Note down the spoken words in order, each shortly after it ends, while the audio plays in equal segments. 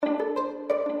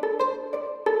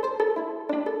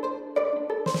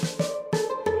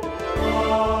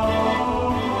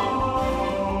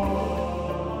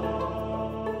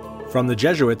From the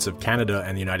Jesuits of Canada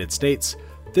and the United States,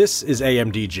 this is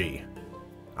AMDG.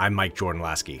 I'm Mike Jordan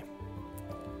Lasky.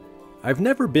 I've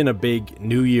never been a big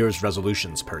New Year's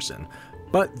resolutions person,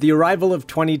 but the arrival of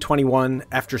 2021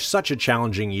 after such a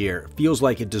challenging year feels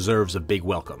like it deserves a big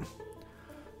welcome.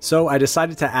 So I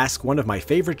decided to ask one of my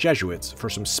favorite Jesuits for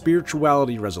some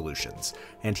spirituality resolutions,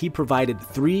 and he provided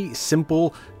 3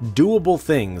 simple, doable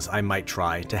things I might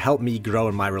try to help me grow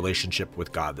in my relationship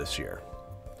with God this year.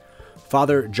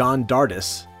 Father John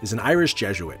Dardis is an Irish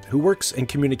Jesuit who works in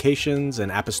communications and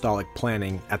apostolic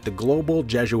planning at the Global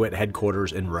Jesuit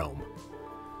headquarters in Rome.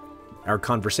 Our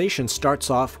conversation starts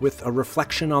off with a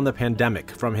reflection on the pandemic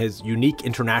from his unique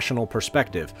international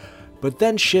perspective, but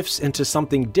then shifts into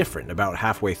something different about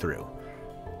halfway through.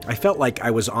 I felt like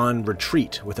I was on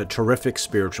retreat with a terrific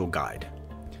spiritual guide.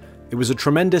 It was a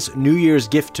tremendous New Year's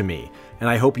gift to me, and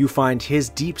I hope you find his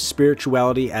deep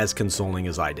spirituality as consoling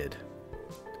as I did.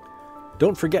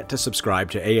 Don't forget to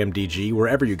subscribe to AMDG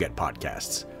wherever you get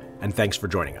podcasts, and thanks for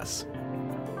joining us.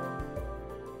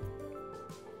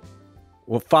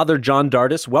 Well, Father John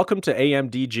Dardis, welcome to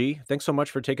AMDG. Thanks so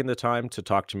much for taking the time to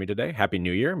talk to me today. Happy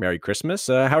New Year. Merry Christmas.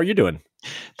 How are you doing?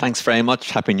 Thanks very much.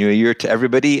 Happy New Year to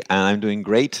everybody. I'm doing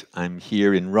great. I'm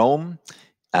here in Rome.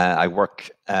 I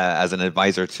work as an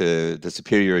advisor to the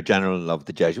Superior General of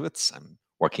the Jesuits. I'm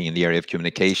working in the area of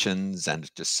communications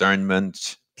and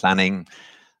discernment, planning.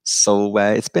 So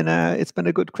it's been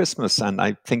a good Christmas, and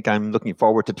I think I'm looking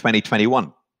forward to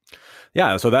 2021.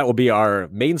 Yeah, so that will be our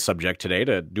main subject today,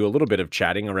 to do a little bit of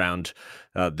chatting around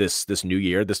this new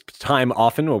year. This time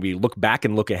often when we look back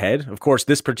and look ahead. Of course,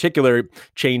 this particular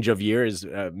change of year is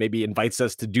maybe invites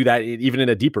us to do that even in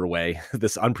a deeper way.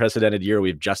 This unprecedented year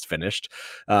we've just finished.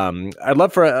 I'd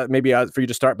love for for you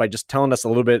to start by just telling us a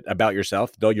little bit about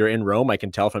yourself. Though you're in Rome, I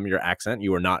can tell from your accent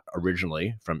you are not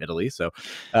originally from Italy. So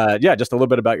just a little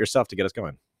bit about yourself to get us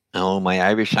going. Oh, my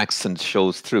Irish accent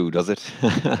shows through, does it?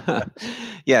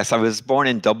 Yes, I was born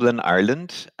in Dublin,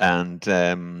 Ireland, and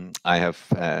I have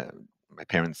my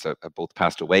parents have both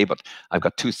passed away, but I've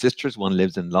got 2 sisters. One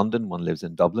lives in London, one lives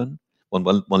in Dublin.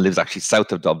 One lives actually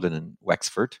south of Dublin in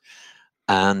Wexford.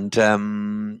 And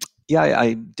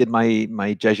I did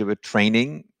my Jesuit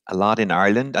training a lot in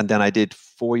Ireland, and then I did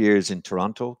 4 years in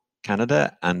Toronto,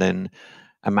 Canada, and then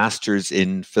a master's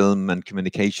in film and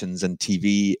communications and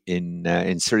TV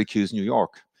in Syracuse, New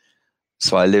York.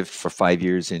 So I lived for 5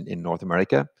 years in North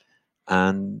America,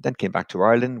 and then came back to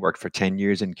Ireland, worked for 10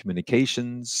 years in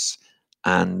communications,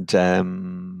 and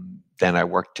then I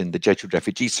worked in the Jesuit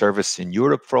Refugee Service in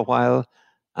Europe for a while,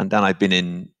 and then I've been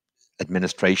in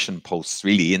administration posts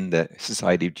really in the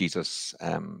Society of Jesus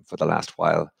for the last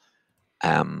while.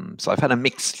 So I've had a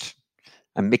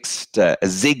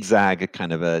zigzag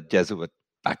kind of a Jesuit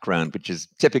background, which is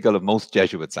typical of most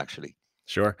Jesuits, actually.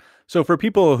 Sure. So for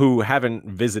people who haven't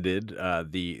visited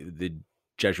the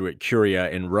Jesuit Curia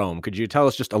in Rome, could you tell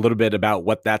us just a little bit about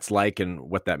what that's like and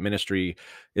what that ministry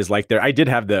is like there? I did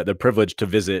have the privilege to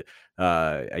visit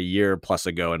a year plus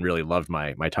ago and really loved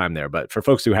my time there. But for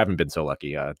folks who haven't been so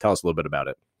lucky, tell us a little bit about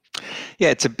it. Yeah,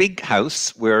 it's a big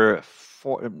house. We're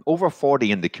over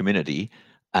 40 in the community.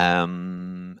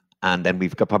 And then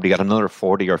we've probably got another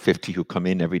 40 or 50 who come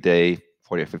in every day,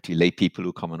 40 or 50 lay people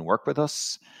who come and work with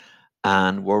us.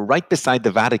 And we're right beside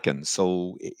the Vatican.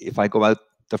 So if I go out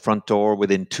the front door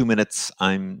within 2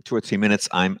 or 3 minutes,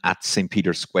 I'm at St.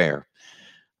 Peter's Square.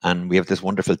 And we have this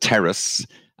wonderful terrace.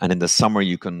 And in the summer,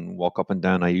 you can walk up and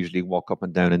down. I usually walk up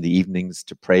and down in the evenings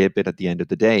to pray a bit at the end of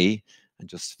the day and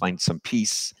just find some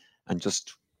peace, and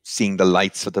just seeing the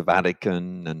lights of the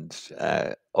Vatican and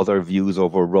other views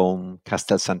over Rome,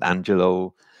 Castel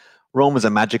Sant'Angelo. Rome is a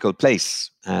magical place.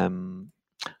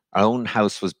 Our own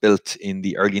house was built in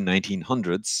the early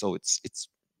 1900s, so it's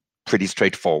pretty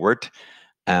straightforward.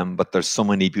 But there's so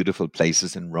many beautiful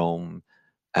places in Rome.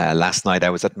 Last night I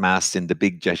was at Mass in the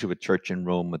big Jesuit church in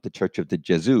Rome, at the Church of the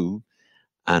Gesù,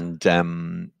 and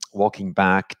walking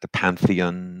back, the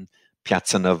Pantheon,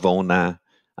 Piazza Navona,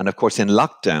 and of course in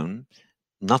lockdown,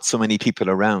 not so many people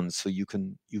around, so you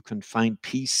can find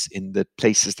peace in the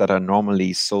places that are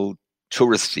normally so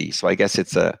touristy. So I guess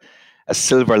it's a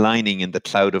silver lining in the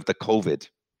cloud of the COVID.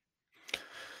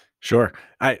 Sure.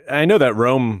 I know that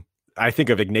Rome, I think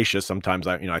of Ignatius sometimes.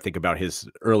 I think about his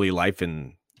early life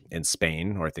in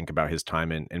Spain, or I think about his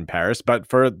time in Paris. But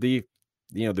for the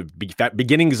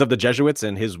beginnings of the Jesuits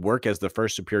and his work as the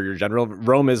first superior general,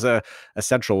 Rome is a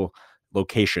central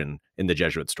location in the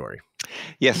Jesuit story.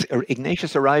 Yes,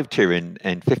 Ignatius arrived here in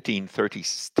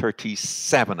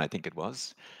 1537, I think it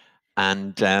was.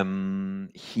 And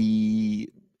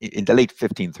he, in the late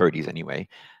 1530s anyway,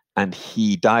 and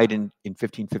he died in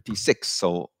 1556.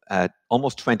 So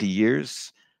almost 20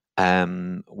 years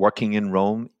working in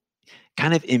Rome,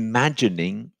 kind of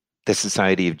imagining the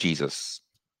Society of Jesus.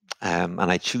 And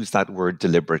I choose that word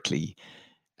deliberately.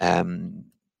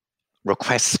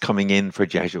 Requests coming in for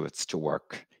Jesuits to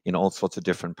work in all sorts of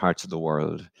different parts of the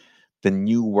world. The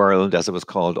New World, as it was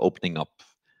called, opening up.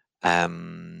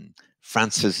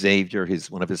 Francis Xavier,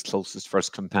 one of his closest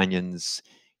first companions,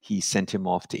 he sent him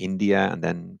off to India, and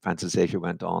then Francis Xavier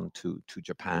went on to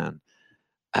Japan.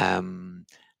 And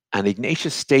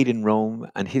Ignatius stayed in Rome,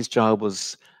 and his job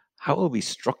was, how will we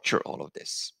structure all of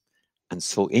this? And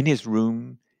so in his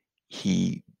room,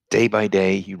 day by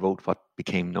day, he wrote what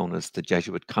became known as the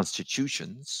Jesuit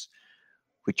constitutions,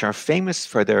 which are famous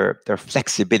for their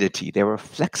flexibility. They were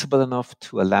flexible enough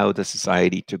to allow the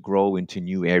society to grow into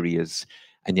new areas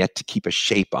and yet to keep a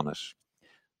shape on it.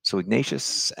 So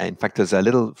Ignatius, in fact, there's a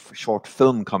little short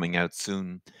film coming out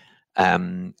soon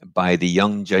by the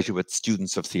young Jesuit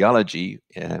students of theology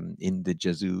in the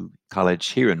Jesuit College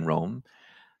here in Rome.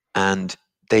 And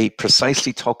they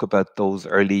precisely talk about those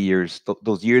early years,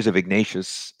 those years of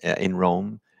Ignatius in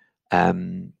Rome,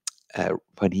 when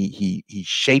he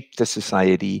shaped the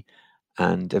society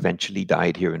and eventually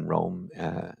died here in Rome.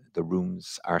 The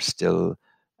rooms are still,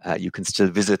 you can still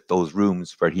visit those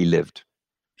rooms where he lived.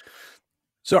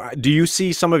 So do you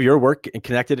see some of your work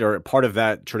connected or part of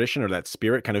that tradition or that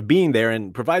spirit kind of being there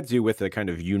and provides you with a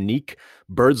kind of unique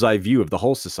bird's eye view of the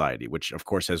whole society, which of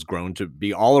course has grown to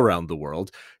be all around the world?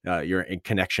 You're in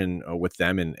connection with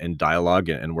them and dialogue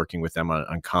and working with them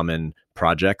on common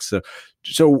projects.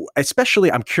 So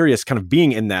especially I'm curious, kind of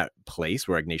being in that place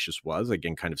where Ignatius was,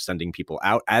 again, kind of sending people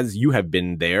out as you have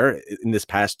been there in this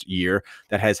past year,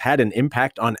 that has had an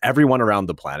impact on everyone around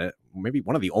the planet. Maybe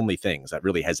one of the only things that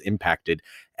really has impacted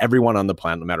everyone on the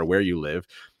planet, no matter where you live.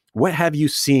 What have you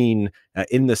seen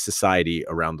in the society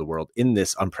around the world in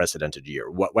this unprecedented year?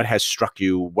 What has struck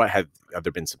you? Have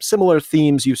there been some similar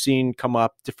themes you've seen come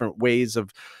up, different ways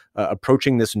of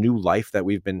approaching this new life that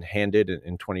we've been handed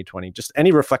in 2020? Just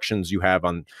any reflections you have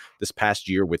on this past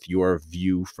year with your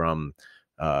view from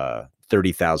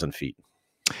 30,000 feet.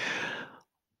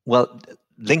 Well,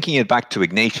 linking it back to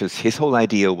Ignatius, his whole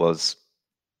idea was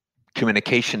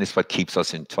communication is what keeps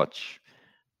us in touch.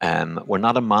 We're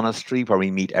not a monastery where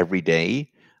we meet every day,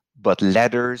 but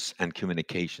letters and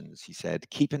communications. He said,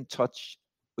 keep in touch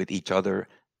with each other,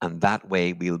 and that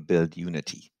way we'll build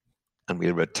unity and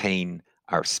we'll retain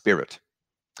our spirit.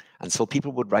 And so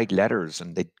people would write letters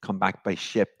and they'd come back by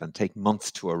ship and take months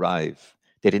to arrive.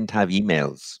 They didn't have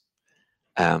emails.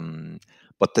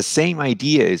 But the same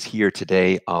idea is here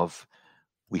today of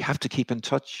we have to keep in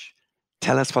touch.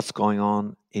 Tell us what's going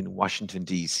on in Washington,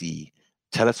 D.C.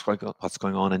 Tell us what's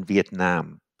going on in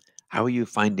Vietnam. How are you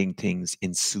finding things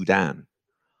in Sudan?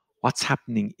 What's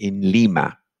happening in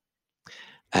Lima?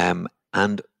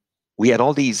 And we had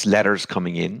all these letters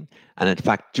coming in. And in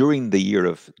fact, during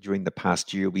the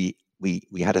past year, we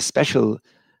had a special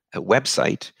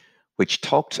website which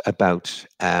talked about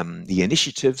the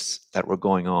initiatives that were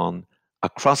going on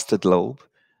across the globe,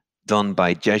 done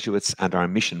by Jesuits and our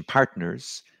mission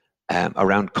partners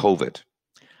around COVID.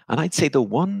 And I'd say the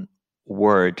one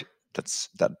word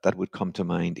that would come to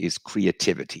mind is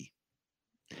creativity.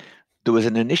 There was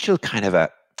an initial kind of a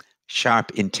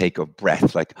sharp intake of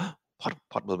breath, like, oh,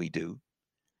 what will we do?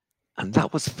 And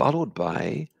that was followed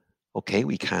by, okay,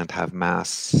 we can't have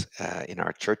mass in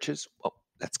our churches. Well,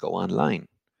 let's go online.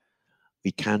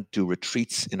 We can't do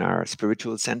retreats in our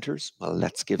spiritual centers. Well,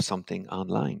 let's give something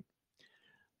online.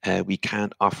 We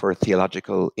can't offer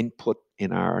theological input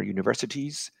in our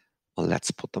universities. Well,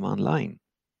 let's put them online.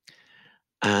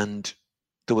 And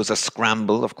there was a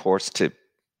scramble, of course, to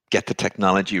get the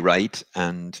technology right.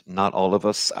 And not all of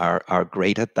us are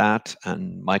great at that.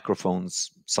 And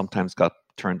microphones sometimes got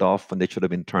turned off when they should have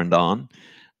been turned on.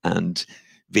 And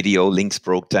video links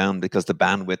broke down because the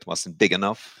bandwidth wasn't big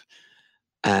enough.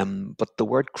 But the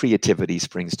word creativity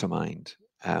springs to mind.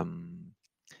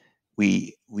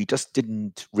 We just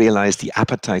didn't realize the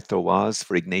appetite there was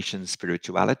for Ignatian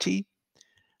spirituality,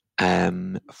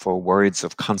 for words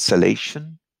of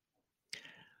consolation,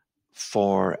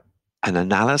 for an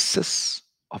analysis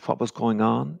of what was going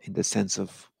on in the sense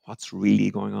of what's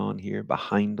really going on here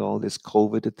behind all this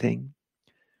COVID thing,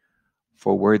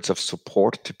 for words of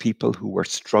support to people who were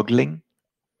struggling.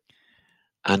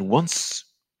 And once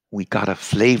we got a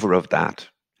flavor of that,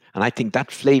 and I think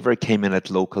that flavor came in at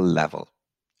local level.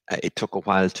 It took a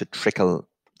while to trickle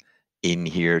in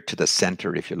here to the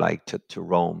center, if you like, to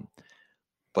Rome.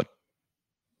 But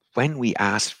when we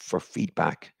asked for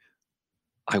feedback,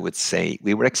 I would say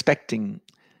we were expecting,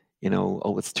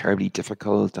 oh, it's terribly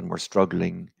difficult and we're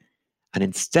struggling. And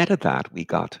instead of that, we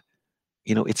got,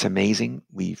 it's amazing.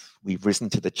 We've risen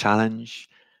to the challenge,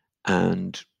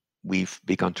 and we've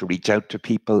begun to reach out to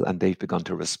people, and they've begun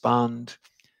to respond.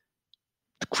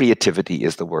 Creativity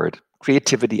is the word.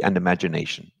 Creativity and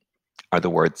imagination are the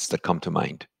words that come to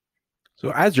mind.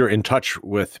 So as you're in touch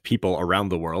with people around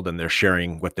the world and they're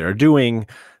sharing what they're doing,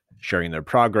 sharing their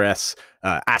progress,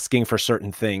 asking for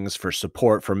certain things, for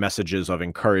support, for messages of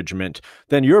encouragement,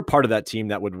 then you're part of that team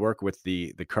that would work with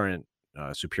the current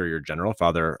Superior General,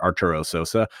 Father Arturo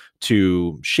Sosa,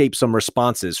 to shape some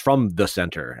responses from the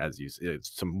center,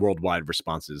 some worldwide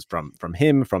responses from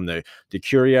him, from the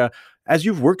Curia. As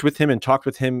you've worked with him and talked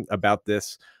with him about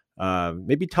this,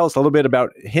 maybe tell us a little bit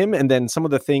about him and then some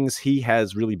of the things he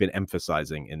has really been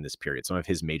emphasizing in this period, some of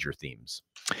his major themes.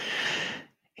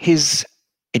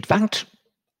 In fact,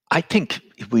 I think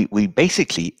we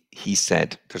basically, he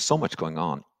said, there's so much going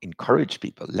on. Encourage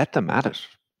people, let them at it.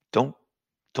 Don't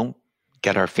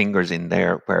get our fingers in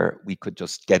there where we could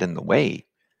just get in the way.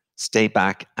 Stay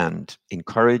back and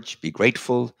encourage, be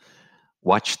grateful,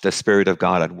 watch the Spirit of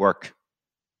God at work,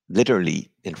 literally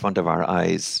in front of our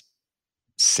eyes,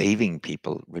 saving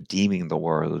people, redeeming the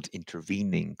world,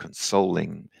 intervening,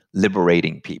 consoling,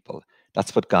 liberating people.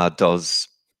 That's what God does.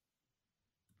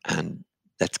 And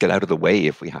let's get out of the way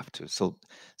if we have to. So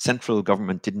central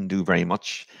government didn't do very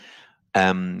much.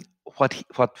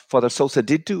 What Father Sosa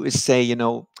did do is say,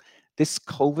 this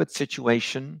COVID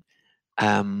situation,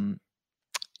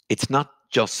 it's not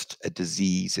just a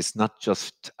disease, it's not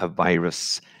just a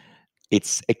virus.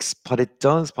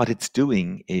 What it's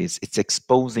doing is it's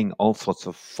exposing all sorts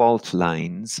of fault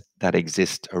lines that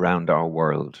exist around our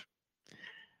world.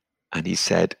 And he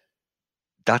said,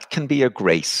 that can be a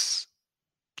grace.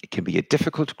 It can be a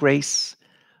difficult grace,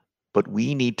 but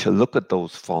we need to look at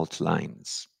those fault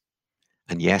lines.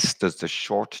 And yes, there's the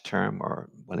short term,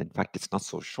 in fact, it's not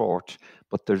so short,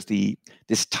 but there's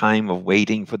this time of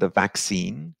waiting for the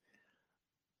vaccine.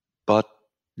 But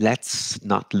let's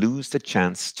not lose the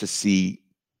chance to see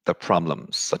the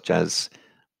problems, such as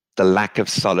the lack of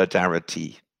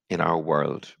solidarity in our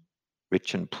world,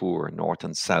 rich and poor, north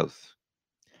and south,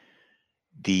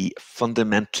 the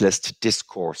fundamentalist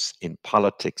discourse in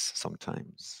politics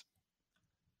sometimes,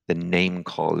 the name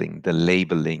calling, the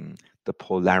labeling, the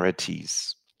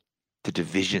polarities, the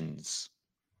divisions,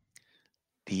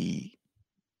 the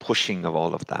pushing of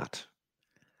all of that,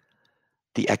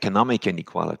 the economic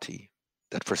inequality,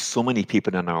 that for so many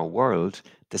people in our world,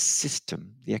 the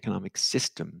economic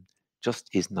system just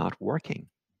is not working.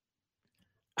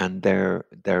 And they're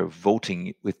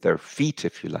voting with their feet,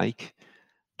 if you like.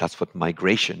 That's what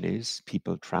migration is,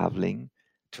 people traveling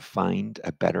to find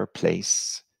a better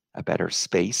place, a better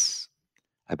space,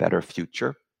 a better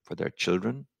future for their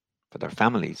children, for their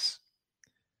families.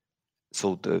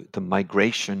 So the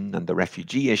migration and the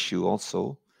refugee issue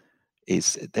also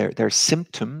is they're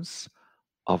symptoms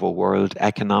of a world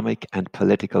economic and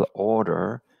political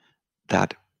order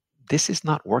that this is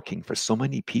not working for so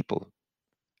many people.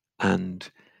 And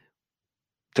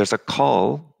there's a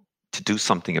call to do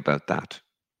something about that.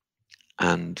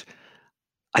 And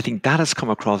I think that has come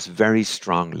across very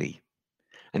strongly.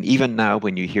 And even now,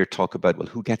 when you hear talk about, well,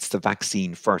 who gets the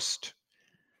vaccine first?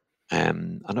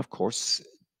 And of course,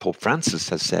 Pope Francis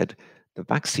has said the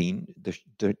vaccine,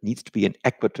 there needs to be an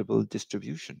equitable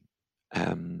distribution.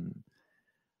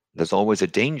 There's always a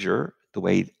danger, the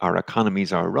way our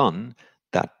economies are run,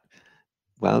 that,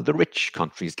 well, the rich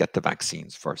countries get the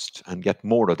vaccines first and get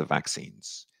more of the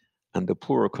vaccines. And the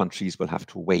poorer countries will have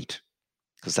to wait,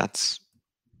 because that's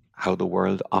how the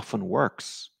world often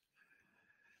works.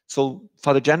 So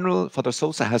Father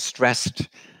Sosa has stressed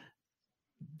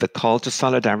the call to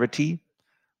solidarity,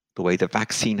 the way the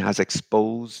vaccine has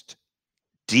exposed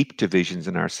deep divisions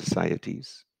in our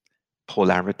societies,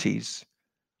 polarities,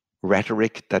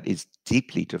 rhetoric that is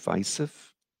deeply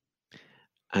divisive.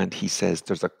 And he says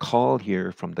there's a call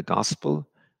here from the gospel,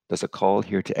 there's a call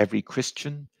here to every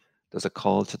Christian, there's a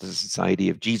call to the Society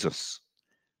of Jesus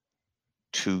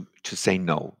to say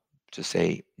no,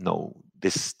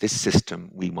 this system,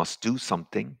 we must do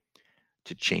something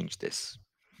to change this.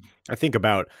 I think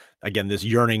about, again, this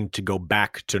yearning to go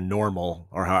back to normal,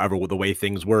 or however the way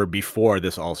things were before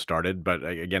this all started. But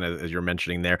again, as you're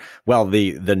mentioning there, well,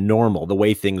 the normal, the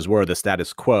way things were, the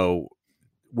status quo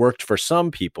worked for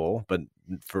some people, but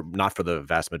not for the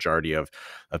vast majority of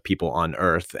people on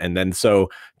Earth. And then so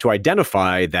to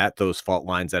identify those fault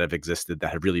lines that have existed,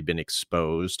 that have really been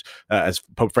exposed, as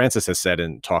Pope Francis has said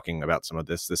in talking about some of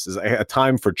this is a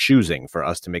time for choosing, for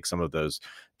us to make some of those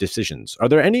decisions. Are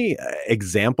there any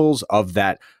examples of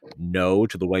that no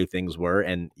to the way things were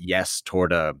and yes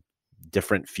toward a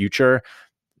different future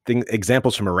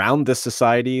examples from around this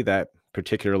society that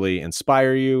particularly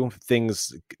inspire you?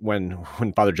 Things when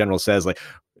Father General says like,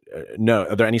 no,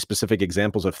 are there any specific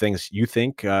examples of things you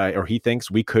think or he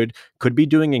thinks we could be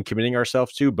doing and committing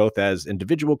ourselves to, both as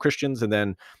individual Christians and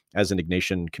then as an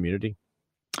Ignatian community?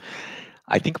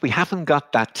 I think we haven't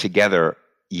got that together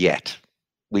yet.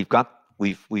 We've got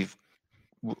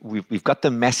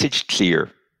the message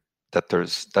clear that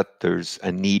there's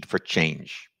a need for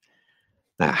change.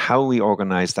 Now, how we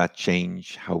organize that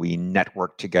change, how we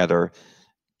network together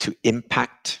to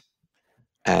impact.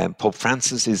 Pope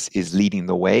Francis is leading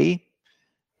the way.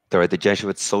 There are the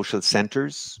Jesuit social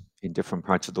centers in different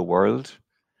parts of the world.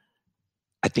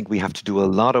 I think we have to do a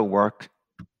lot of work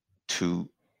to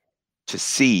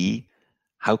see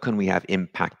how can we have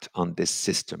impact on this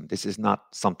system. This is not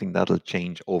something that'll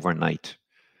change overnight,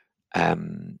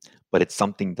 but it's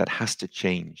something that has to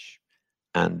change.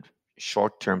 And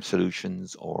short-term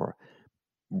solutions or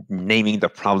naming the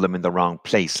problem in the wrong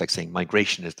place, like saying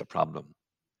migration is the problem.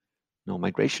 No,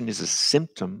 migration is a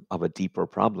symptom of a deeper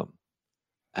problem.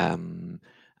 And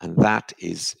that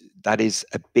is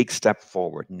a big step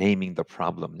forward, naming the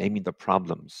problem, naming the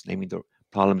problems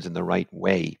in the right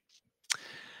way.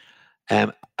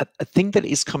 A thing that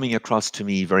is coming across to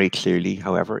me very clearly,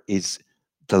 however, is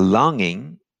the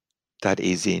longing that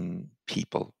is in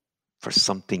people for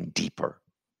something deeper.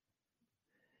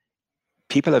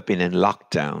 People have been in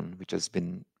lockdown, which has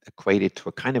been equated to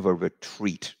a kind of a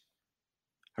retreat.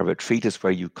 A retreat is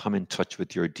where you come in touch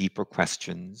with your deeper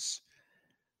questions,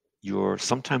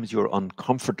 sometimes your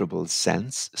uncomfortable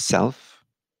self,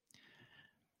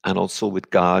 and also with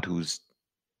God who's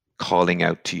calling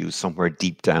out to you somewhere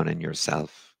deep down in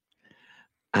yourself.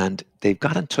 And they've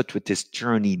got in touch with this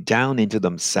journey down into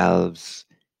themselves,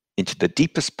 into the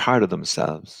deepest part of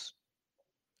themselves.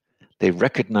 They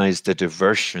recognize the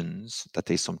diversions that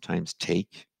they sometimes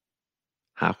take,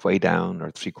 halfway down or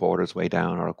 3/4 way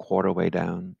down or 1/4 way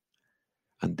down.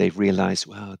 And they've realized,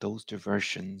 wow, those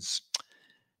diversions,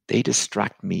 they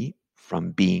distract me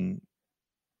from being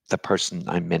the person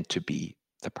I'm meant to be,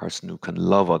 the person who can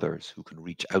love others, who can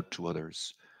reach out to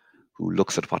others, who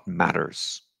looks at what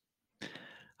matters.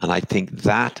 And I think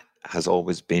that has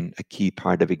always been a key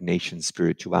part of Ignatian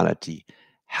spirituality,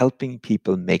 helping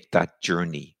people make that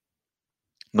journey.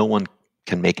 No one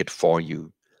can make it for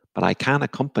you, but I can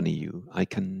accompany you. I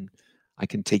can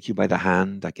take you by the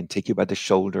hand. I can take you by the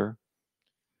shoulder.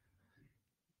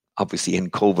 Obviously in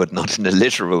COVID, not in a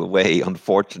literal way,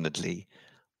 unfortunately,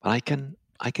 but I can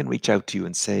reach out to you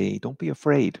and say, don't be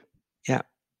afraid. Yeah.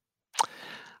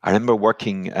 I remember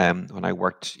working, when I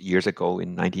worked years ago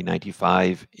in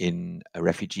 1995 in a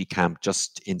refugee camp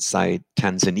just inside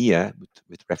Tanzania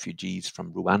with refugees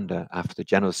from Rwanda after the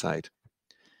genocide.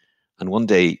 And one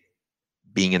day,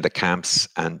 being in the camps,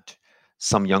 and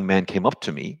some young men came up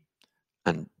to me,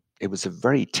 and it was a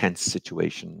very tense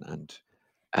situation,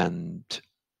 and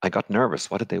I got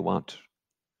nervous. What did they want?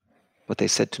 But they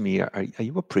said to me, are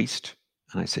you a priest?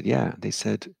 And I said, yeah. They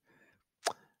said,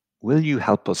 will you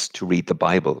help us to read the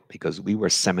Bible? Because we were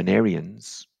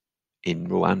seminarians in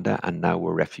Rwanda and now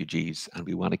we're refugees and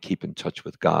we want to keep in touch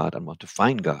with God and want to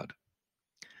find God.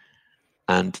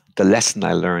 And the lesson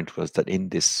I learned was that in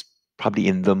this, probably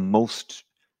in the most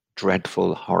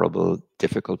dreadful, horrible,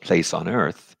 difficult place on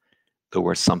earth, there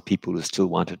were some people who still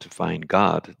wanted to find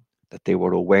God, that they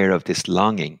were aware of this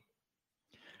longing.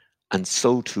 And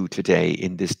so too today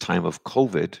in this time of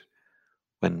COVID,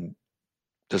 when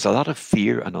there's a lot of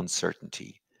fear and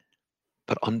uncertainty,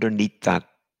 but underneath that,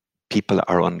 people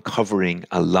are uncovering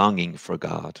a longing for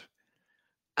God.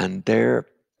 And they're,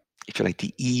 if you like,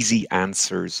 the easy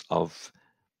answers of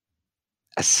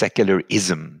a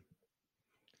secularism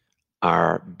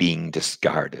are being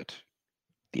discarded.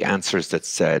 The answers that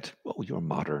said, oh, you're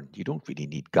modern, you don't really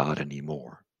need God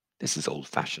anymore. This is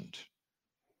old-fashioned.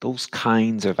 Those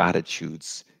kinds of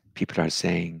attitudes, people are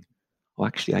saying, oh,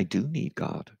 actually, I do need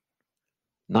God.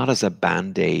 Not as a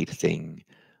band-aid thing.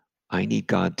 I need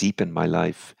God deep in my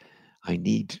life.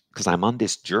 Because I'm on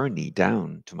this journey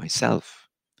down to myself.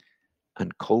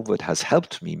 And COVID has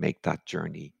helped me make that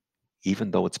journey,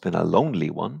 even though it's been a lonely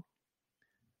one.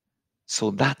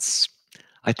 So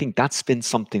I think that's been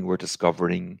something we're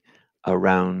discovering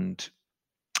around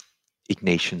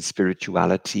Ignatian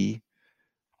spirituality,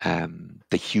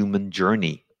 the human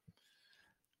journey.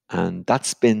 And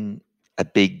that's been a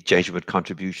big Jesuit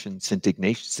contribution since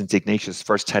Ignatius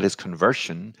first had his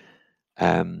conversion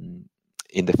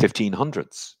in the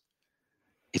 1500s.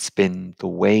 It's been the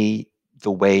way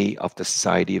of the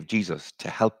Society of Jesus to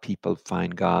help people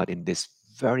find God in this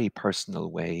very personal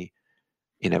way,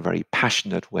 in a very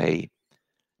passionate way,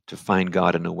 to find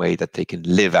God in a way that they can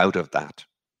live out of that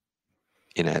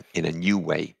in a new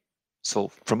way.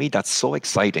 So for me, that's so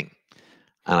exciting.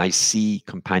 And I see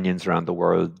companions around the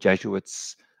world,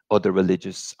 Jesuits, other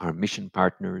religious, our mission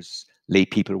partners, lay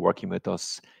people working with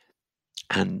us.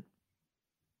 And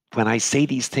when I say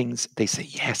these things, they say,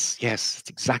 yes, yes, it's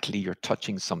exactly, you're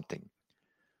touching something.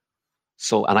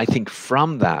 So, and I think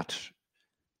from that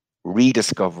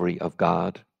rediscovery of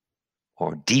God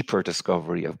or deeper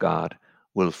discovery of God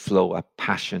will flow a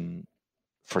passion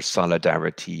for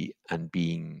solidarity and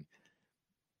being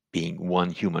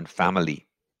one human family.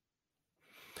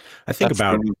 I think That's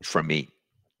about the root for me.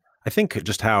 I think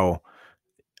just how,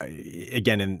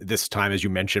 again, in this time, as you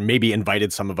mentioned, maybe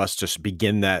invited some of us to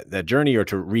begin that journey or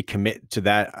to recommit to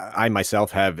that. I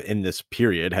myself have, in this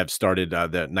period, have started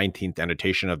the 19th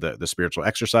annotation of the spiritual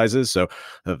exercises. So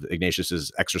of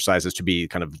Ignatius's exercises to be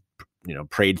kind of,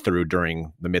 prayed through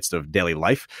during the midst of daily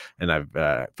life. And I've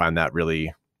found that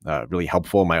really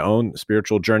helpful in my own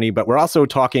spiritual journey. But we're also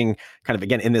talking kind of,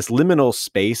 again, in this liminal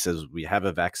space as we have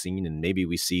a vaccine and maybe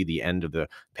we see the end of the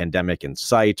pandemic in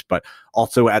sight, but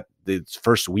also at the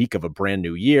first week of a brand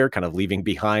new year, kind of leaving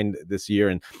behind this year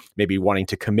and maybe wanting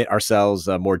to commit ourselves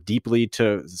more deeply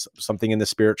to something in the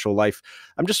spiritual life.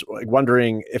 I'm just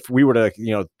wondering if we were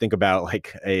to, think about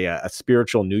like a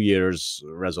spiritual New Year's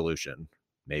resolution,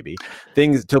 maybe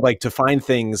things to find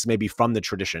things maybe from the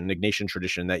tradition, Ignatian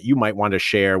tradition, that you might want to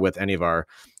share with any of our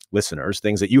listeners,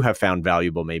 things that you have found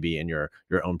valuable maybe in your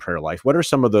own prayer life. What are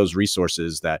some of those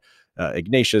resources that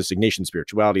Ignatian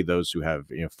spirituality, those who have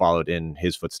followed in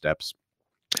his footsteps,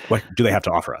 what do they have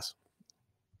to offer us?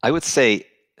 I would say,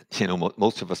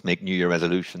 most of us make New Year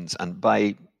resolutions, and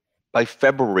by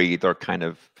February they're kind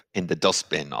of in the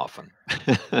dustbin often.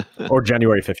 Or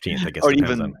January 15th, I guess. Or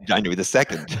even January the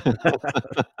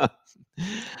 2nd.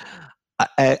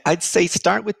 I'd say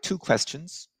start with 2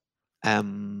 questions.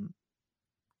 The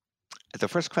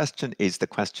first question is the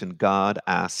question God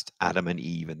asked Adam and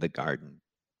Eve in the garden.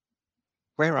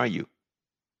 Where are you?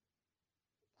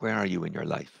 Where are you in your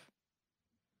life?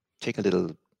 Take a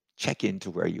little check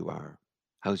into where you are.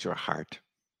 How's your heart?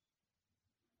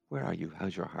 Where are you?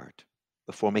 How's your heart?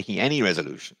 Before making any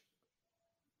resolution.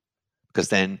 Because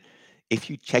then if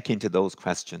you check into those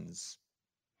questions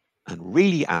and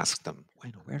really ask them,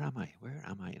 where am I? Where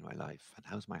am I in my life? And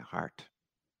how's my heart?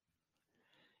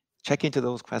 Check into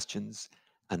those questions,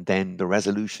 and then the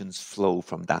resolutions flow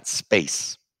from that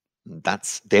space.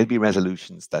 They'll be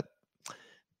resolutions that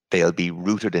they'll be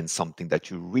rooted in something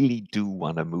that you really do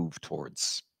want to move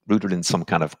towards, rooted in some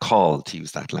kind of call, to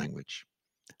use that language.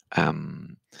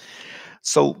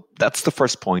 So that's the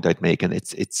first point I'd make, and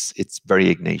it's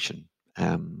very Ignatian.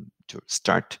 To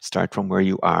start from where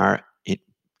you are.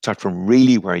 Start from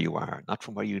really where you are, not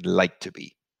from where you'd like to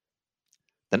be.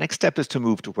 The next step is to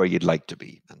move to where you'd like to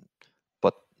be,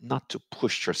 but not to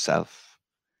push yourself.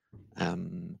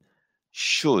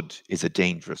 Should is a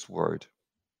dangerous word.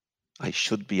 I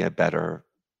should be a better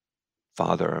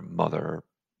father, mother,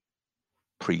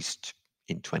 priest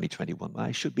in 2021.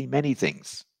 I should be many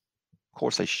things. Of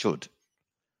course I should.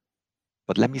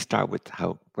 But let me start with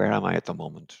where am I at the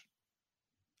moment?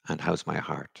 And how's my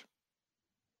heart?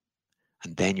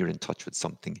 And then you're in touch with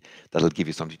something that'll give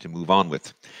you something to move on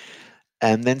with.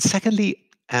 And then secondly,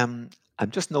 I'm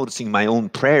just noticing my own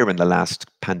prayer in the last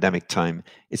pandemic time.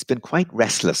 It's been quite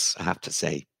restless, I have to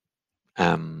say.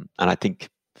 And I think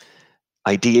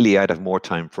ideally I'd have more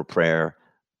time for prayer.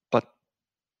 But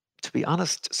to be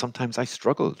honest, sometimes I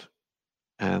struggled.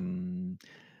 And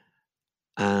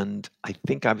I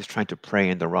think I was trying to pray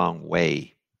in the wrong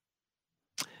way.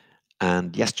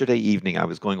 And yesterday evening, I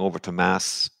was going over to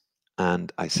Mass,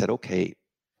 and I said, okay,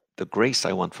 the grace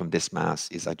I want from this Mass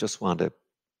is I just want to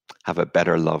have a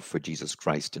better love for Jesus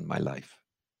Christ in my life.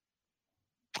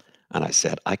 And I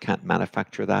said, I can't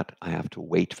manufacture that. I have to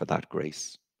wait for that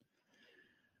grace.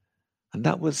 And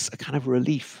that was a kind of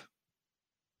relief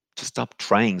to stop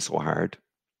trying so hard.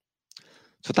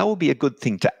 So that would be a good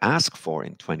thing to ask for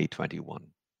in 2021.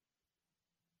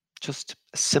 Just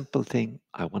a simple thing.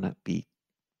 I want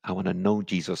to know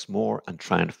Jesus more and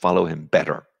try and follow him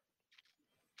better.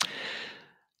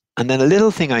 And then a little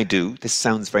thing I do, this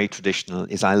sounds very traditional,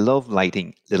 is I love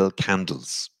lighting little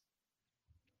candles.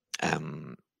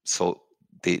 So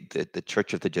the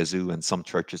Church of the Gesù and some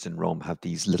churches in Rome have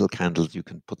these little candles. You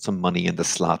can put some money in the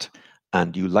slot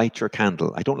and you light your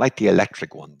candle. I don't like the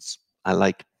electric ones. I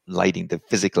like lighting the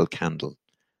physical candle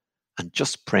and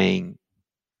just praying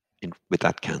with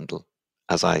that candle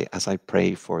as I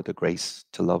pray for the grace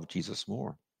to love Jesus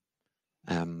more.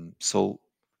 So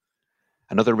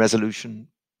another resolution,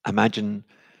 imagine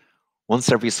Once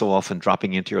every so often,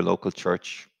 dropping into your local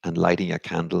church and lighting a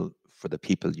candle for the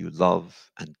people you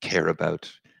love and care about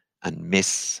and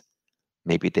miss.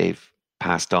 Maybe they've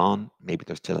passed on, maybe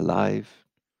they're still alive.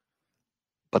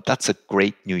 But that's a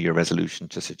great New Year resolution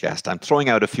to suggest. I'm throwing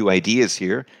out a few ideas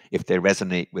here. If they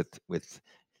resonate with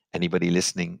anybody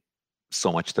listening,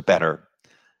 so much the better.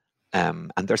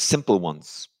 And they're simple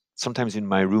ones. Sometimes in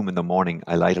my room in the morning,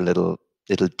 I light a little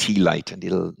tea light and a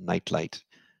little night light.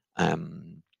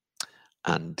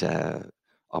 And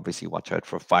obviously watch out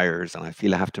for fires. And I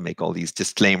feel I have to make all these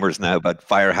disclaimers now about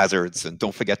fire hazards and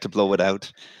don't forget to blow it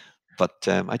out. But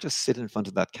I just sit in front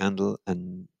of that candle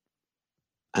and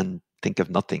think of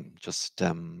nothing. Just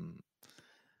so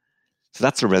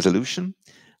that's a resolution.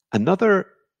 Another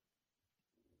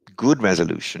good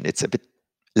resolution, it's a bit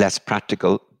less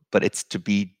practical, but it's to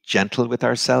be gentle with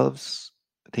ourselves.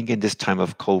 I think in this time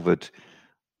of COVID,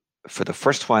 for the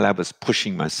first while, I was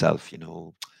pushing myself,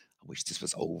 I wish this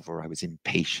was over. I was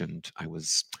impatient. I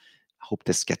hope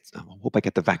I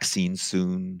get the vaccine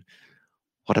soon.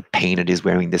 What a pain it is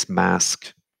wearing this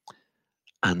mask.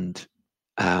 And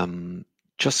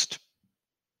just,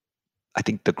 I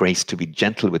think the grace to be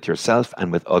gentle with yourself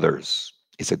and with others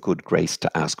is a good grace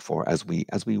to ask for as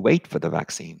we wait for the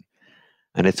vaccine.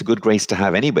 And it's a good grace to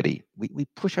have anybody. We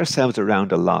push ourselves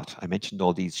around a lot. I mentioned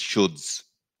all these shoulds.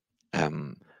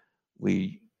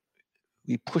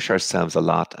 We push ourselves a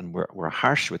lot, and we're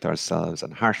harsh with ourselves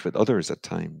and harsh with others at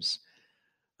times.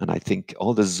 And I think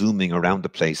all the zooming around the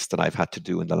place that I've had to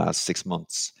do in the last 6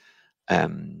 months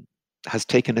has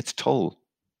taken its toll.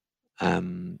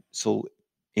 So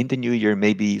in the new year,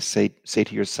 maybe say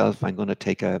to yourself, I'm going to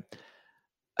take a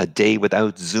day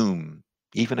without Zoom,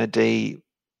 even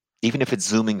if it's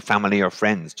Zooming family or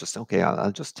friends. Just, okay,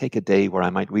 I'll just take a day where I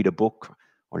might read a book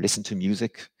or listen to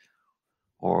music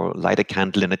or light a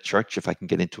candle in a church if I can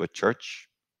get into a church,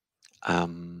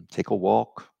 take a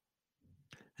walk.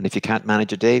 And if you can't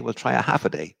manage a day, well, try a half a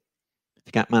day. If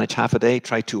you can't manage half a day,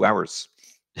 try 2 hours.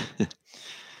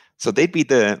 So they'd be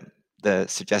the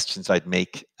suggestions I'd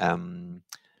make.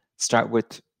 Start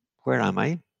with, where am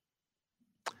I?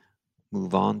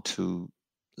 Move on to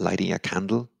lighting a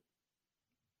candle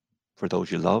for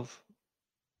those you love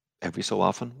every so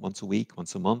often, once a week,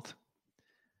 once a month.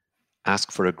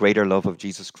 Ask for a greater love of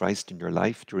Jesus Christ in your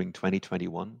life during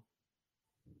 2021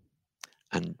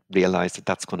 and realize that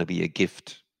that's going to be a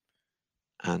gift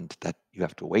and that you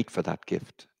have to wait for that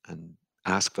gift and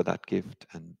ask for that gift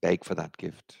and beg for that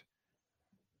gift.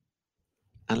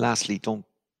 And lastly, don't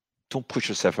push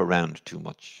yourself around too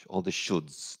much. All the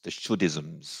shoulds, the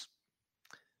shouldiisms,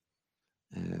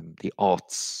 the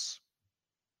oughts.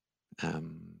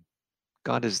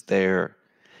 God is there.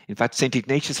 In fact, St.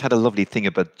 Ignatius had a lovely thing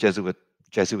about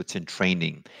Jesuits in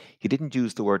training. He didn't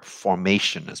use the word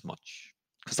formation as much,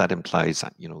 because that implies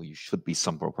that, you should be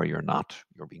somewhere where you're not.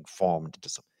 You're being formed into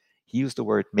something. He used the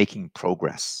word making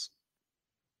progress.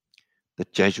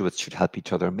 That Jesuits should help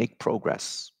each other make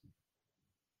progress.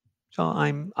 So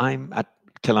I'm at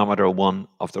kilometer 1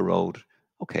 of the road.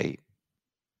 Okay,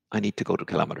 I need to go to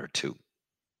kilometer 2.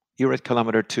 You're at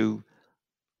kilometer 2.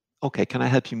 Okay, can I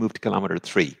help you move to kilometer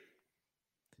 3?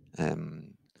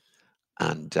 And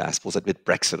I suppose with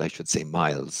Brexit, I should say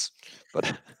miles.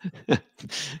 But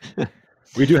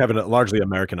we do have a largely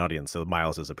American audience, so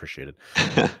miles is appreciated.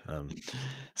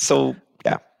 So,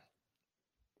 yeah.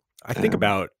 I think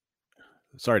about,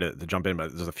 sorry to jump in,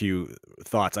 but there's a few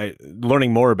thoughts.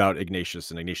 Learning more about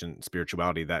Ignatius and Ignatian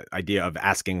spirituality, that idea of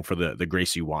asking for the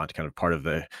grace you want, kind of part of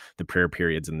the prayer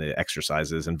periods and the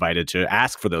exercises, invited to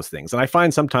ask for those things. And I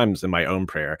find sometimes in my own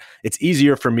prayer, it's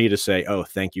easier for me to say, oh,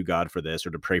 thank you, God, for this,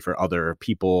 or to pray for other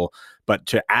people. But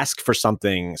to ask for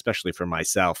something, especially for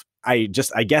myself, I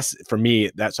guess for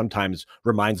me, that sometimes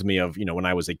reminds me of, when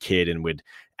I was a kid and would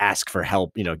ask for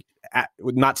help,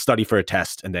 would not study for a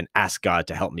test and then ask God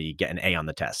to help me get an A on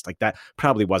the test. Like, that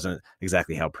probably wasn't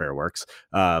exactly how prayer works.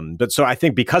 But so I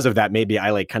think because of that, maybe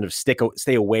I kind of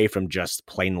stay away from just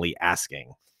plainly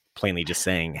asking, plainly just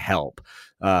saying help.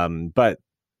 But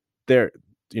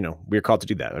we're called to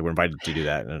do that. We're invited to do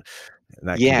that. And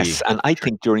that yes. And I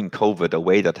think during COVID, a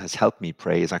way that has helped me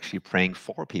pray is actually praying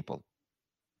for people,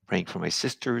 praying for my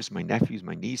sisters, my nephews,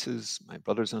 my nieces, my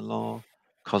brothers-in-law,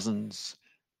 cousins.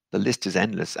 The list is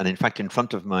endless. And in fact, in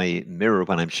front of my mirror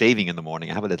when I'm shaving in the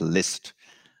morning, I have a little list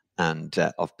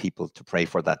of people to pray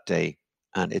for that day.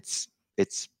 And it's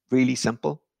really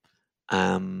simple,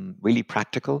 really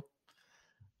practical.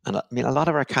 And I mean, a lot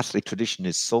of our Catholic tradition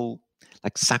is so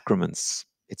like sacraments.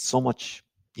 It's so much,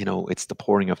 it's the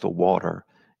pouring of the water.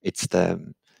 It's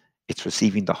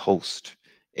receiving the host.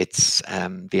 It's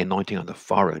the anointing on the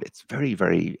forehead. It's very,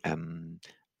 very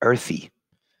earthy.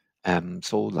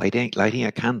 So lighting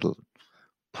a candle,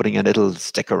 putting a little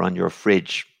sticker on your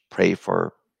fridge, pray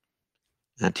for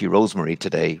Auntie Rosemary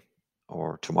today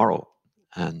or tomorrow,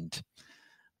 and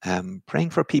praying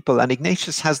for people. And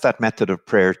Ignatius has that method of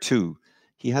prayer too.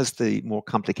 He has the more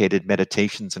complicated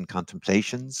meditations and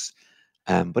contemplations,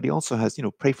 but he also has,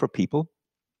 pray for people.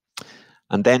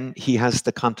 And then he has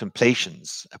the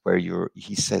contemplations where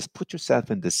he says, put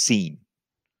yourself in the scene.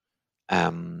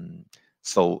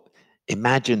 So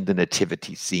imagine the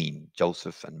nativity scene,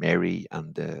 Joseph and Mary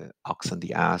and the ox and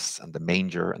the ass and the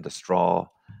manger and the straw.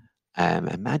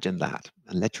 Imagine that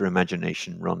and let your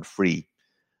imagination run free.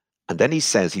 And then he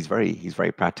says, he's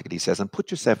very practical. He says, and put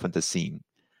yourself in the scene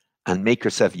and make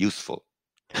yourself useful.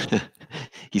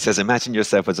 He says, imagine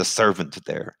yourself as a servant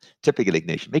there. Typical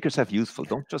Ignatian. Make yourself useful.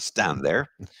 Don't just stand there.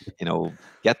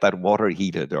 Get that water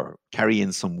heated or carry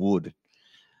in some wood.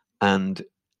 And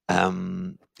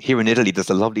here in Italy, there's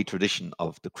a lovely tradition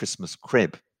of the Christmas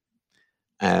crib.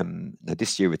 Now,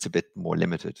 this year it's a bit more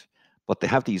limited, but they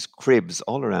have these cribs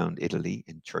all around Italy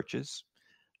in churches,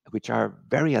 which are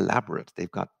very elaborate.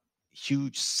 They've got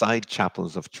huge side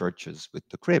chapels of churches with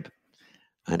the crib.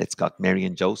 And it's got Mary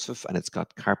and Joseph, and it's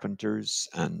got carpenters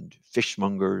and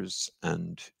fishmongers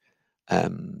and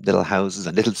little houses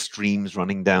and little streams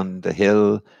running down the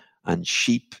hill and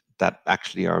sheep that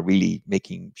actually are really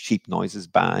making sheep noises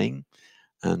baaing.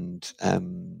 And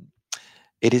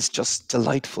it is just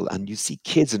delightful. And you see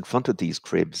kids in front of these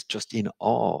cribs just in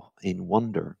awe, in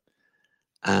wonder.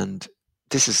 And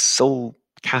this is so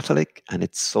Catholic and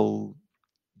it's so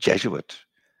Jesuit.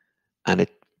 And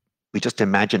we just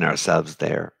imagine ourselves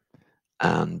there.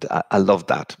 And I love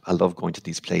that. I love going to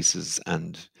these places.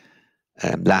 And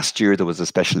last year there was a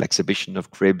special exhibition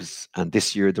of cribs. And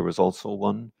this year there was also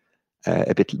one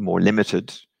a bit more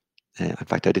limited. In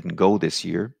fact, I didn't go this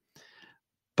year.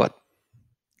 But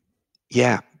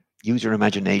yeah, use your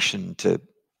imagination to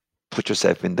put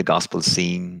yourself in the gospel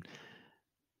scene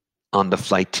on the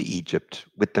flight to Egypt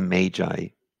with the Magi.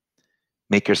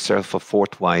 Make yourself a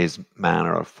fourth wise man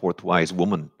or a fourth wise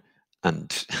woman.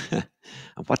 And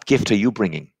what gift are you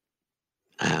bringing?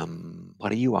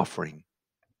 What are you offering?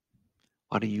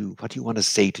 What do you want to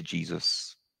say to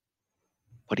Jesus?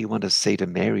 What do you want to say to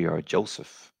Mary or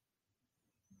Joseph?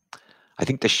 I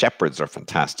think the shepherds are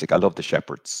fantastic. I love the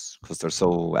shepherds because they're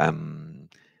so,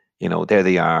 there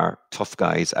they are, tough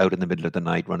guys out in the middle of the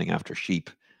night running after sheep.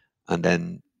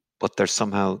 But they're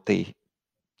somehow, they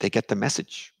get the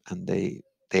message and they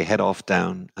head off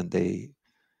down and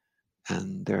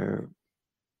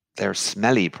they're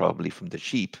smelly probably from the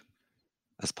sheep,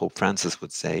 as Pope Francis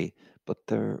would say, but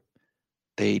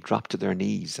they drop to their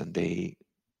knees and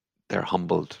they're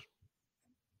humbled.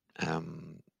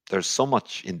 There's so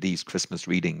much in these Christmas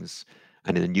readings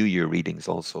and in the New Year readings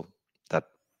also that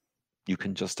you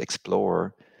can just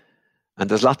explore. And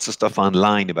there's lots of stuff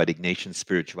online about Ignatian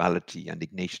spirituality and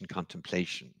Ignatian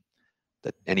contemplation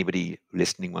that anybody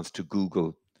listening wants to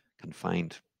Google can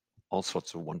find all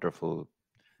sorts of wonderful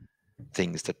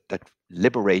things that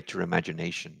liberate your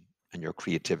imagination and your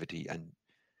creativity,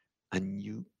 and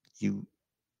you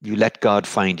let God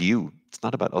find you. It's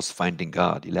not about us finding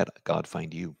God. You let God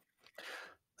find you.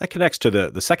 That connects to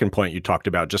the second point you talked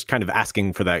about, just kind of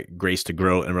asking for that grace to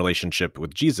grow in relationship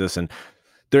with Jesus. And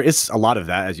there is a lot of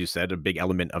that, as you said, a big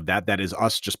element of that is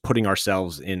us just putting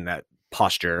ourselves in that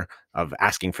posture of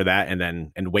asking for that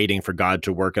and waiting for God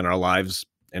to work in our lives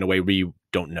in a way we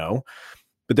don't know.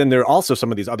 But then there are also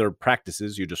some of these other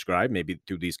practices you described, maybe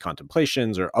through these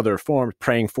contemplations or other forms,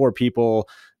 praying for people,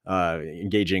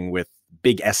 engaging with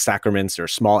big S sacraments or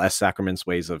small S sacraments,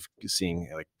 ways of seeing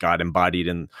like God embodied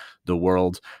in the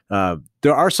world.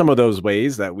 There are some of those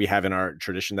ways that we have in our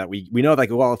tradition that we know,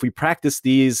 like, well, if we practice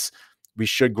these, we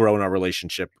should grow in our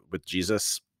relationship with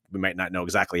Jesus. We might not know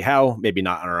exactly how, maybe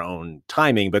not on our own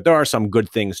timing, but there are some good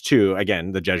things too.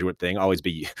 Again, the Jesuit thing, always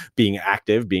being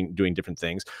active, doing different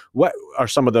things. What are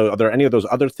some of are there any of those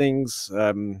other things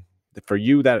for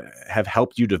you that have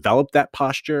helped you develop that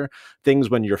posture? Things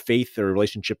when your faith or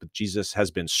relationship with Jesus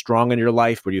has been strong in your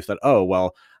life, where you thought, oh,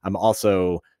 well, I'm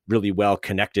also really well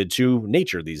connected to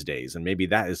nature these days, and maybe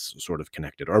that is sort of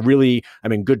connected, or really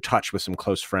I'm in good touch with some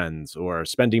close friends, or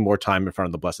spending more time in front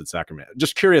of the Blessed Sacrament.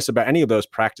 Just curious about any of those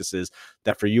practices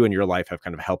that for you in your life have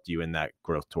kind of helped you in that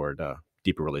growth toward a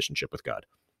deeper relationship with God.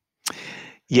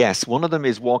 Yes, one of them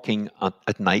is walking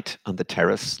at night on the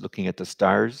terrace, looking at the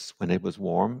stars when it was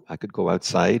warm. I could go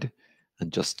outside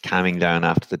and just calming down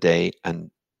after the day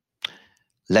and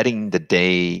letting the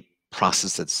day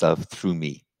process itself through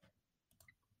me.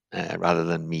 Rather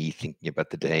than me thinking about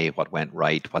the day, what went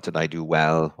right, what did I do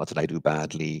well, what did I do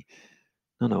badly.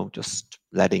 No, just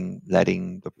letting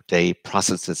the day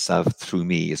process itself through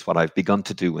me is what I've begun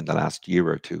to do in the last year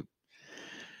or two.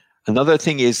 Another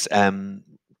thing is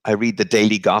I read the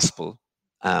daily gospel.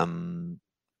 Obviously,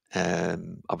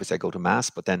 I go to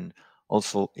mass, but then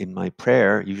also in my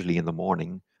prayer, usually in the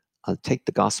morning, I'll take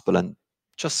the gospel and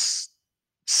just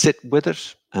sit with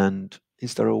it. And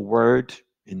is there a word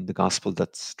in the gospel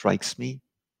that strikes me,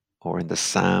 or in the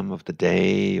psalm of the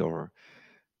day, or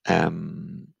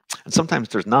and sometimes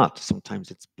there's not.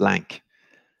 Sometimes it's blank.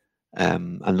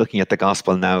 I'm looking at the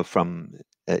gospel now from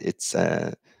it's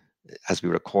as we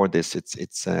record this.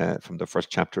 It's from the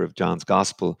first chapter of John's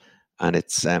gospel, and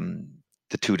it's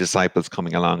the two disciples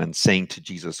coming along and saying to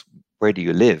Jesus, "Where do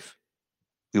you live?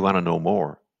 We want to know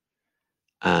more."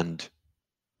 And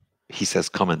he says,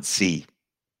 "Come and see."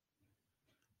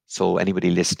 So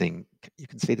anybody listening, you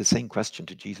can say the same question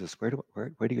to Jesus: where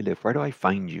do you live? Where do I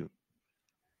find you?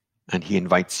 And he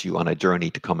invites you on a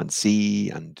journey to come and see,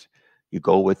 and you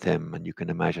go with him, and you can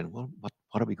imagine, well, what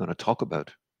are we going to talk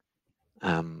about?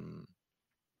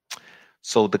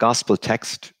 So the gospel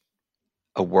text,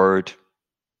 a word,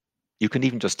 you can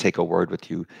even just take a word with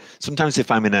you. Sometimes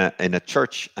if I'm in a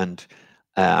church and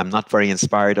I'm not very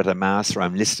inspired at a mass, or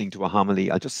I'm listening to a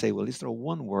homily, I'll just say, well, is there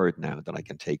one word now that I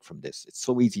can take from this? It's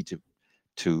so easy to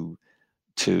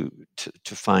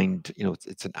find,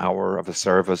 it's an hour of a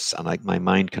service and my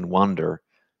mind can wander.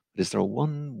 But is there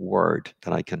one word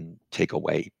that I can take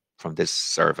away from this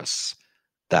service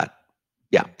that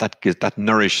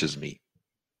nourishes me?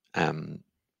 And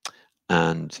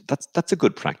that's a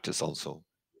good practice also.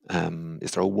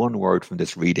 Is there one word from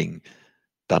this reading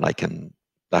that I can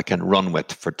run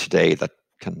with for today, that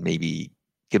can maybe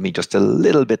give me just a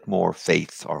little bit more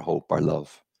faith or hope or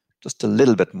love, just a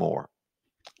little bit more?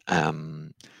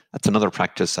 That's another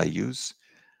practice I use.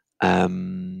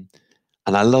 And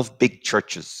I love big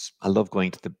churches. I love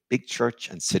going to the big church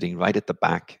and sitting right at the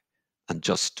back and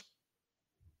just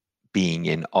being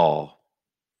in awe.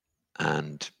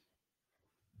 And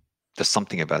there's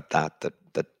something about that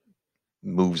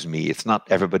moves me. It's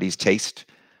not everybody's taste.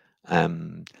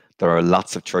 There are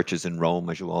lots of churches in Rome,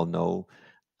 as you all know,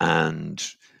 and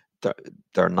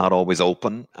they're not always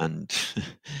open, and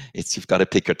you've got to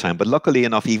pick your time. But luckily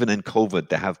enough, even in COVID,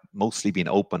 they have mostly been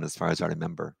open as far as I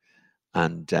remember.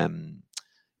 And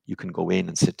you can go in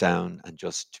and sit down and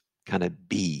just kind of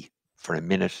be for a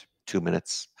minute, 2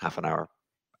 minutes, half an hour.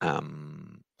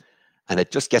 And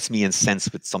it just gets me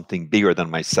incensed with something bigger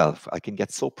than myself. I can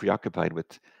get so preoccupied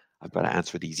with, I've got to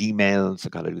answer these emails,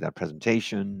 I've got to do that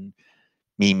presentation,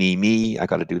 me, I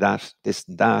got to do that, this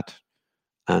and that.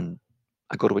 And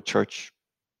I go to a church,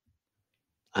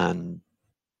 and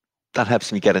that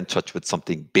helps me get in touch with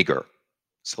something bigger.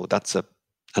 So that's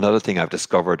another thing I've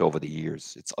discovered over the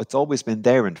years. It's always been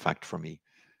there, in fact, for me.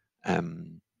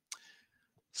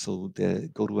 So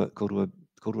go to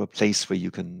a place where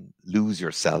you can lose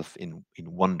yourself in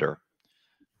wonder.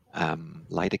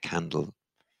 Light a candle,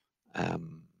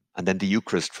 and then the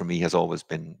Eucharist for me has always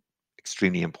been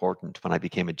extremely important. When I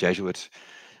became a Jesuit,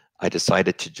 I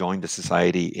decided to join the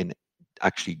society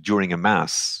actually during a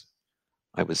mass.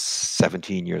 I was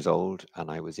 17 years old, and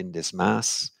I was in this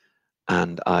mass,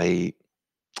 and it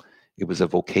was a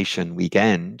vocation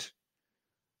weekend,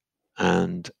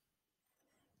 and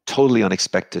totally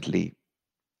unexpectedly,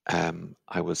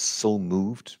 I was so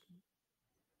moved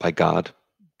by God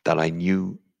that I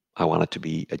knew I wanted to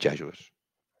be a Jesuit.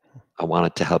 I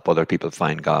wanted to help other people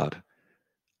find God,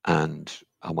 and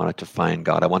I wanted to find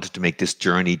God. I wanted to make this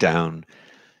journey down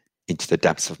into the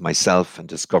depths of myself and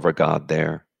discover God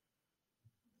there.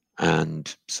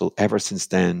 And so ever since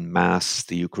then, Mass,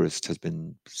 the Eucharist, has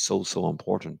been so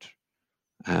important.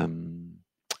 So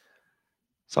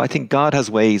I think God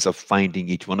has ways of finding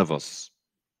each one of us.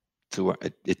 So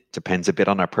it depends a bit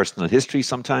on our personal history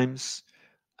sometimes.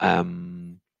 But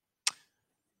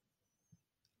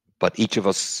each of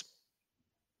us,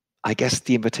 I guess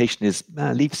the invitation is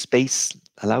leave space,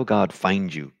 allow God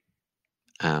find you.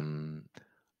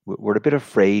 We're a bit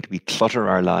afraid, we clutter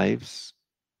our lives.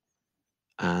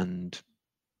 And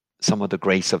some of the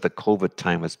grace of the COVID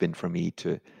time has been for me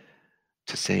to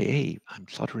say, hey, I'm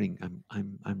cluttering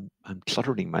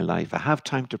my life. I have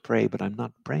time to pray, but I'm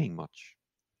not praying much.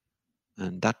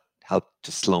 And that helped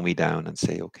to slow me down and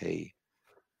say, okay,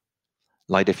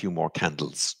 light a few more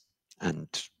candles and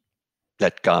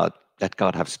let God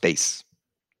have space.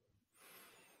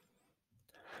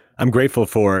 I'm grateful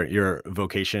for your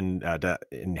vocation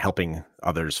in helping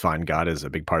others find God is a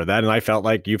big part of that. And I felt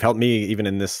like you've helped me even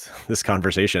in this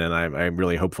conversation. And I'm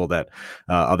really hopeful that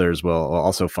others will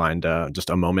also find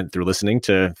just a moment through listening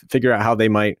to figure out how they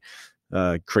might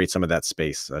create some of that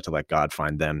space to let God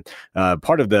find them.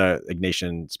 Part of the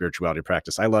Ignatian spirituality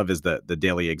practice I love is the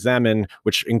daily examine,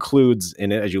 which includes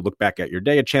in it, as you look back at your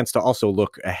day, a chance to also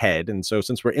look ahead. And so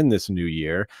since we're in this new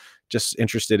year, just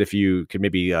interested if you could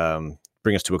maybe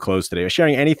bring us to a close today by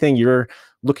sharing anything you're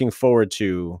looking forward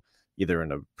to, either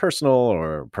in a personal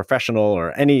or professional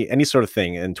or any sort of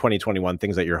thing in 2021,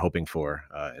 things that you're hoping for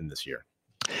in this year.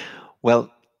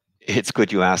 Well, it's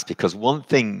good you asked, because one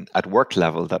thing at work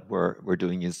level that we're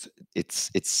doing is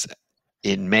it's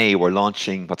in May we're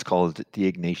launching what's called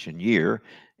the Ignatian Year.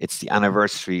 It's the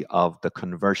anniversary of the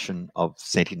conversion of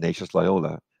Saint Ignatius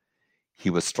Loyola.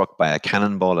 He was struck by a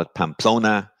cannonball at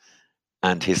Pamplona,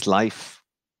 and his life,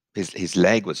 his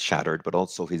leg was shattered, but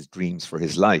also his dreams for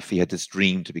his life. He had this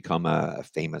dream to become a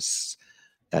famous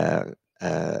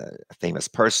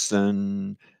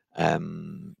person,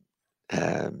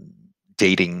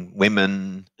 dating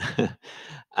women,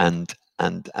 and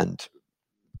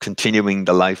continuing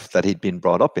the life that he'd been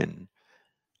brought up in.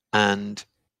 And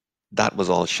that was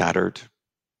all shattered.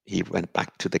 He went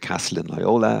back to the castle in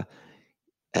Loyola.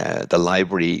 The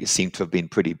library seemed to have been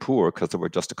pretty poor because there were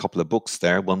just a couple of books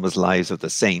there. One was Lives of the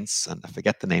Saints, and I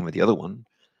forget the name of the other one.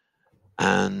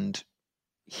 And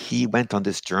he went on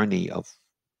this journey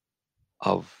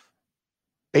of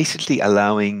basically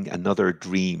allowing another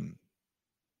dream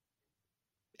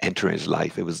enter his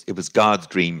life. It was God's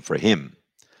dream for him.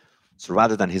 So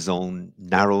rather than his own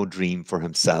narrow dream for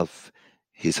himself,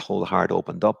 his whole heart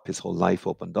opened up, his whole life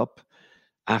opened up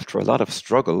after a lot of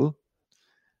struggle,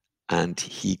 and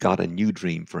he got a new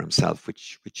dream for himself,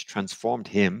 which transformed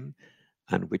him,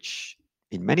 and which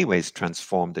in many ways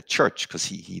transformed the church, because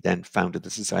he then founded the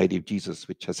Society of Jesus,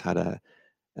 which has had a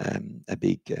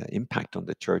big impact on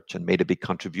the church and made a big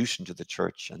contribution to the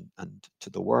church and to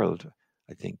the world,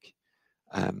 I think.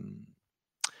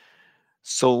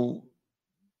 So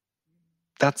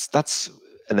that's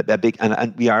a big,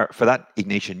 and we are, for that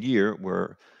Ignatian Year,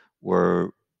 we're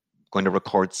going to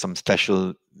record some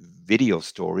special video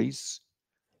stories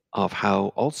of how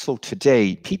also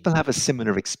today people have a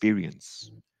similar experience.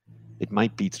 It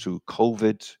might be through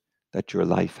COVID that your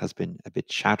life has been a bit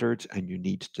shattered and you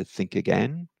need to think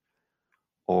again,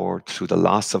 or through the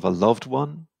loss of a loved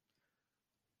one,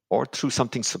 or through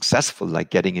something successful like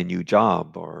getting a new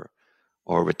job or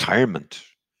retirement.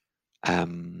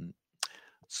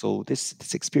 So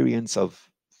this experience of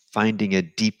finding a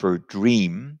deeper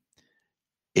dream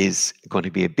is going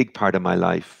to be a big part of my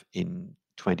life in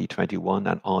 2021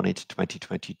 and on into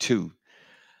 2022.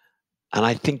 And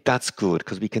I think that's good,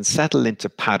 because we can settle into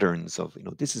patterns of,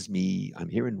 this is me, I'm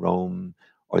here in Rome,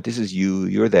 or this is you,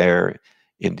 you're there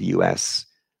in the US,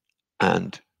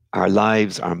 and our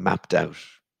lives are mapped out.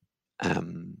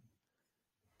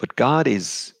 But God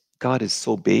is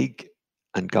so big,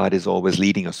 and God is always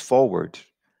leading us forward,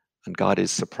 and God is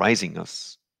surprising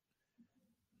us.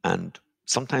 And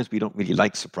sometimes we don't really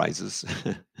like surprises,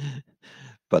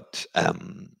 but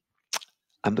I'm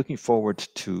looking forward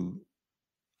to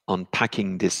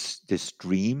unpacking this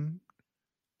dream,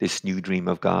 this new dream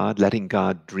of God, letting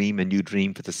God dream a new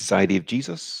dream for the Society of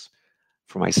Jesus,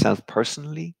 for myself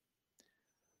personally,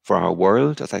 for our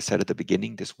world, as I said at the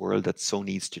beginning, this world that so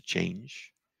needs to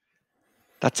change.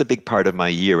 That's a big part of my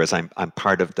year, as I'm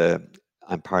part of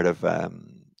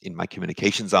in my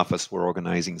communications office, we're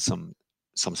organizing some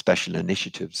special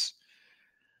initiatives.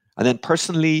 And then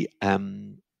personally,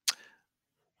 I'm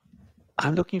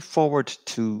looking forward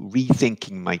to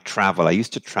rethinking my travel. I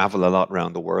used to travel a lot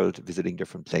around the world, visiting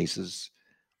different places.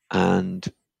 And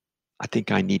I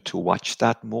think I need to watch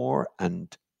that more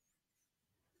and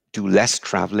do less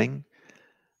traveling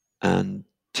and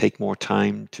take more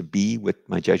time to be with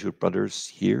my Jesuit brothers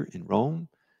here in Rome,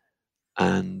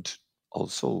 and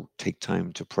also take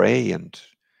time to pray and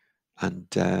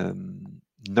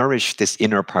nourish this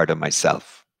inner part of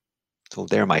myself. So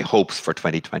they're my hopes for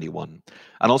 2021.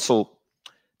 And also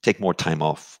take more time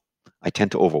off. I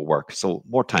tend to overwork, so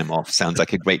more time off sounds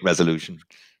like a great resolution.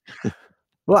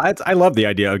 Well, I love the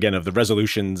idea, again, of the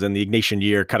resolutions and the Ignatian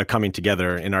Year kind of coming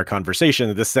together in our conversation,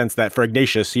 in the sense that for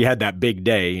Ignatius, he had that big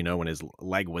day, when his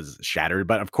leg was shattered.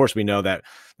 But of course, we know that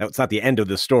that's not the end of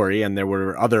the story. And there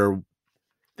were other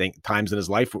times in his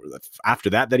life after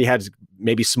that he had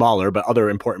maybe smaller, but other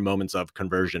important moments of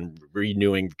conversion,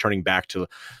 renewing, turning back to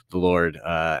the Lord.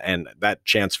 And that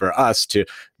chance for us to,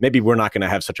 maybe we're not going to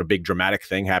have such a big dramatic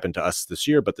thing happen to us this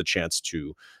year, but the chance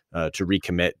to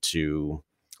recommit to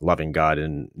loving God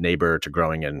and neighbor, to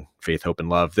growing in faith, hope, and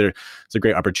love. There's a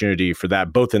great opportunity for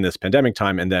that, both in this pandemic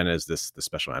time and then as the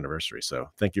special anniversary. So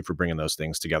thank you for bringing those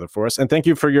things together for us. And thank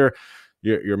you for your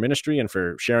your ministry and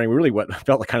for sharing really what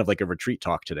felt like kind of like a retreat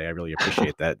talk today. I really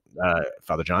appreciate that,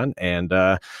 Father John. And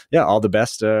all the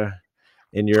best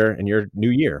in your new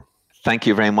year. Thank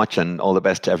you very much, and all the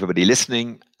best to everybody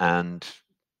listening. And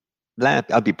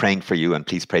I'll be praying for you, and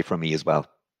please pray for me as well.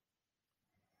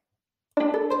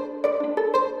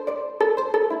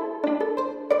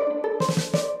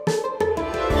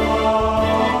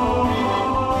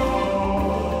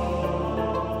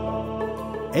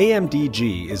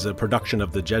 AMDG is a production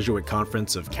of the Jesuit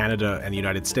Conference of Canada and the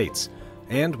United States,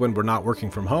 and when we're not working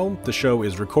from home, the show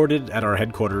is recorded at our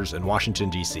headquarters in Washington,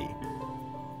 D.C.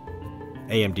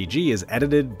 AMDG is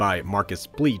edited by Marcus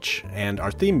Bleach, and our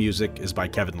theme music is by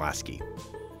Kevin Lasky.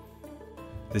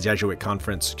 The Jesuit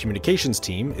Conference communications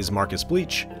team is Marcus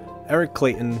Bleach, Eric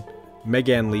Clayton,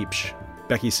 Megan Leach,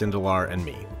 Becky Sindelar, and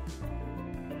me.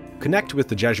 Connect with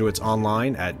the Jesuits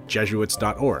online at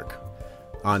jesuits.org,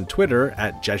 on Twitter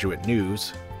at Jesuit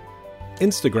News,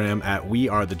 Instagram at We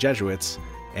Are the Jesuits,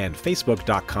 and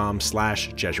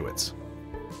Facebook.com/Jesuits.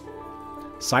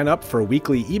 Sign up for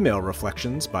weekly email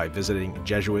reflections by visiting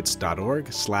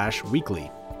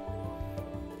jesuits.org/weekly.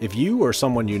 If you or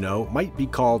someone you know might be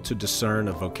called to discern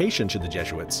a vocation to the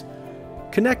Jesuits,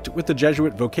 connect with the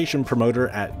Jesuit vocation promoter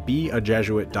at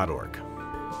beajesuit.org.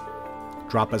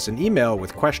 Drop us an email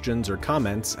with questions or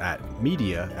comments at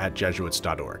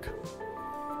media@jesuits.org.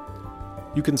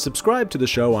 You can subscribe to the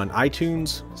show on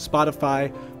iTunes,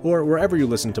 Spotify, or wherever you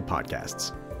listen to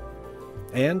podcasts.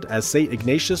 And as St.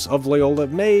 Ignatius of Loyola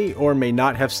may or may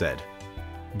not have said,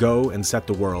 go and set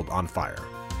the world on fire.